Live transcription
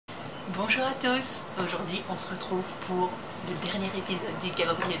Bonjour à tous. Aujourd'hui on se retrouve pour le dernier épisode du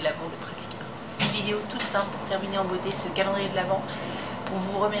calendrier de l'Avent de pratique 1. Une vidéo toute simple pour terminer en beauté ce calendrier de l'Avent, pour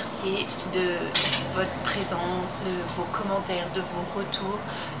vous remercier de votre présence, de vos commentaires, de vos retours,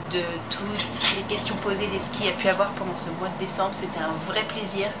 de toutes les questions posées, ce qu'il y a pu avoir pendant ce mois de décembre. C'était un vrai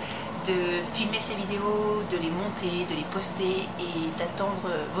plaisir de filmer ces vidéos, de les monter, de les poster et d'attendre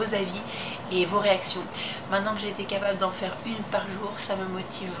vos avis et vos réactions. Maintenant que j'ai été capable d'en faire une par jour, ça me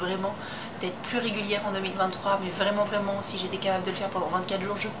motive vraiment d'être plus régulière en 2023, mais vraiment si j'étais capable de le faire pendant 24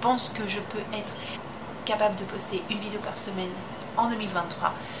 jours, je pense que je peux être capable de poster une vidéo par semaine en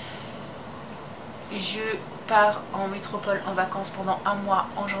 2023. Je pars en métropole en vacances pendant un mois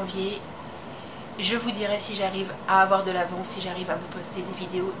en janvier. Je vous dirai si j'arrive à avoir de l'avance, si j'arrive à vous poster des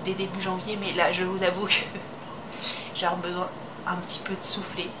vidéos dès début janvier, mais là je vous avoue que j'ai besoin un petit peu de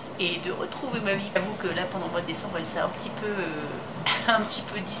souffler et de retrouver ma vie. J'avoue que là pendant le mois de décembre elle s'est un petit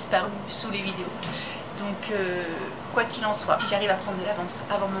peu disparue sous les vidéos. Donc quoi qu'il en soit, si j'arrive à prendre de l'avance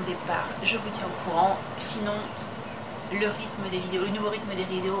avant mon départ, je vous tiens au courant. Sinon le rythme des vidéos, le nouveau rythme des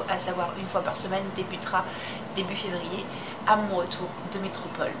vidéos, à savoir une fois par semaine, débutera début février à mon retour de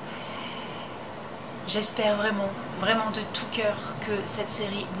métropole. J'espère vraiment de tout cœur que cette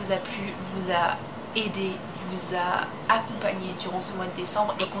série vous a plu, vous a aidé, vous a accompagné durant ce mois de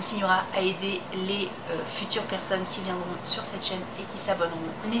décembre et continuera à aider les futures personnes qui viendront sur cette chaîne et qui s'abonneront.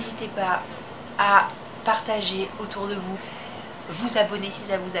 N'hésitez pas à partager autour de vous, vous abonner si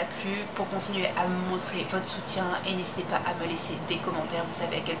ça vous a plu pour continuer à me montrer votre soutien et n'hésitez pas à me laisser des commentaires, vous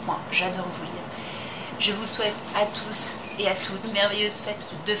savez à quel point j'adore vous lire. Je vous souhaite à tous et à toutes une merveilleuse fête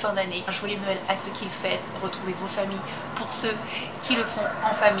de fin d'année. Un joyeux Noël à ceux qui le fêtent. Retrouvez vos familles pour ceux qui le font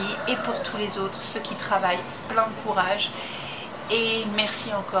en famille et pour tous les autres, ceux qui travaillent. Plein de courage. Et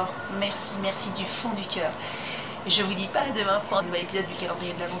merci encore. Merci du fond du cœur. Je vous dis pas à demain pour un nouvel épisode du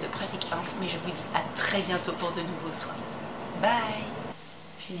calendrier de l'Avent de pratique 1, mais je vous dis à très bientôt pour de nouveaux soins. Bye.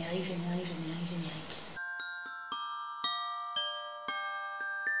 Générique.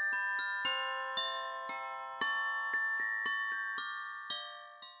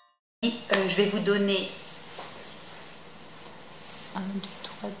 Je vais vous donner 1, 2,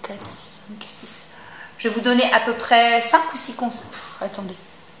 3, 4, 5, 6. Je vais vous donner à peu près 5 ou 6 conseils. Attendez.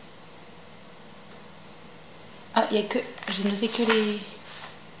 Ah, il y a que. J'ai noté que les.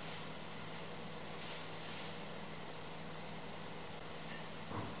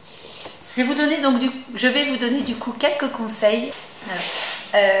 Je vais vous donner du coup quelques conseils.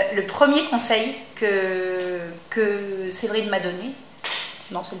 Alors, le premier conseil que Séverine m'a donné.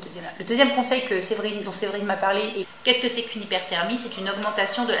 Non, c'est le deuxième. Le deuxième conseil dont Séverine m'a parlé est qu'est-ce que c'est qu'une hyperthermie? C'est une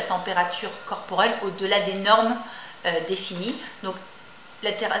augmentation de la température corporelle au-delà des normes définies. Donc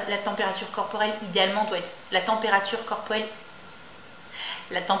la température corporelle idéalement doit être la température corporelle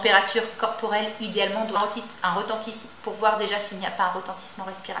idéalement doit avoir un retentissement pour voir déjà s'il n'y a pas un retentissement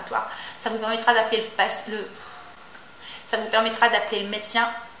respiratoire. Ça vous permettra d'appeler le médecin.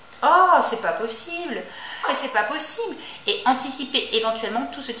 Oh, c'est pas possible. Mais c'est pas possible. Et anticiper éventuellement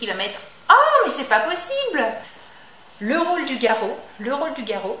tout ce qui va mettre. Oh, mais c'est pas possible. Le rôle du garrot,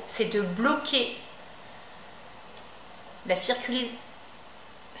 c'est de bloquer la circulation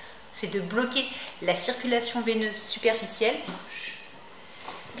veineuse superficielle.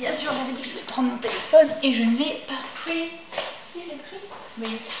 Bien sûr, j'avais dit que je vais prendre mon téléphone et je ne l'ai pas pris. Si, j'ai pris.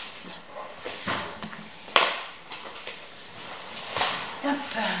 Oui. Hop.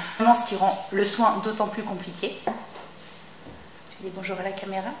 Ce qui rend le soin d'autant plus compliqué. Tu dis bonjour à la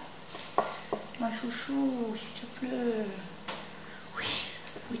caméra. Ma chouchou, s'il te plaît.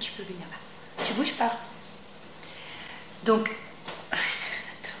 Oui, tu peux venir là. Tu bouges pas. Donc,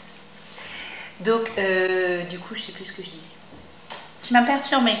 du coup, je sais plus ce que je disais. Tu m'as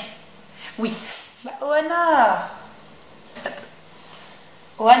perturbée. Oui. Bah, Oana. Ça peut.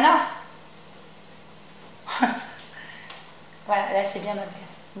 Oana. Voilà, là c'est bien ma belle.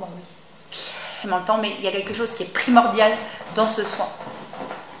 Bon, oui. Je m'entends, mais il y a quelque chose qui est primordial dans ce soin.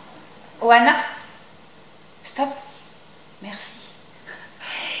 Oana. Stop. Merci.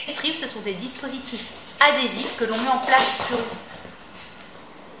 Les strips, ce sont des dispositifs adhésifs que l'on met en place sur.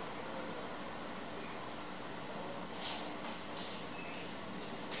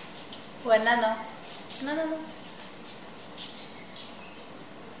 Oana, non. Non.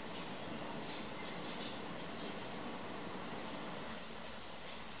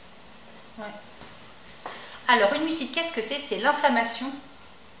 Ouais. Alors, une mucite, qu'est-ce que c'est? C'est l'inflammation.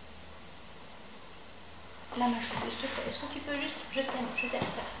 Là, ma chouchou, s'il te plaît, est-ce que tu peux juste. Je t'aime.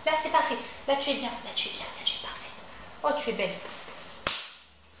 Là, c'est parfait. Là, tu es bien. Là, tu es parfaite. Oh, tu es belle.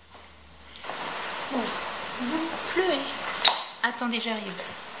 Oh, ça pleut. Attendez, j'arrive.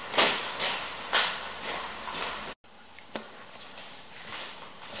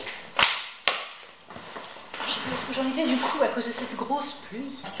 J'en étais du coup à cause de cette grosse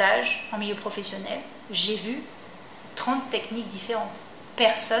pluie. En stage, en milieu professionnel, j'ai vu 30 techniques différentes.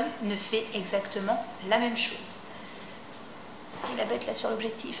 Personne ne fait exactement la même chose. Et la bête là sur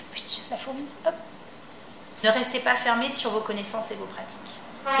l'objectif, la fourmi, hop. Ne restez pas fermés sur vos connaissances et vos pratiques.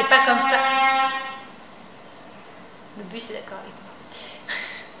 C'est pas comme ça. Le bus est d'accord avec moi.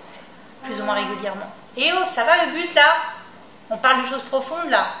 Plus ou moins régulièrement. Eh oh, ça va le bus là? On parle de choses profondes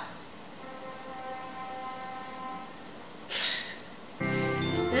là.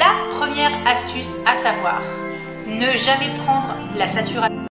 La première astuce à savoir, ne jamais prendre la saturation.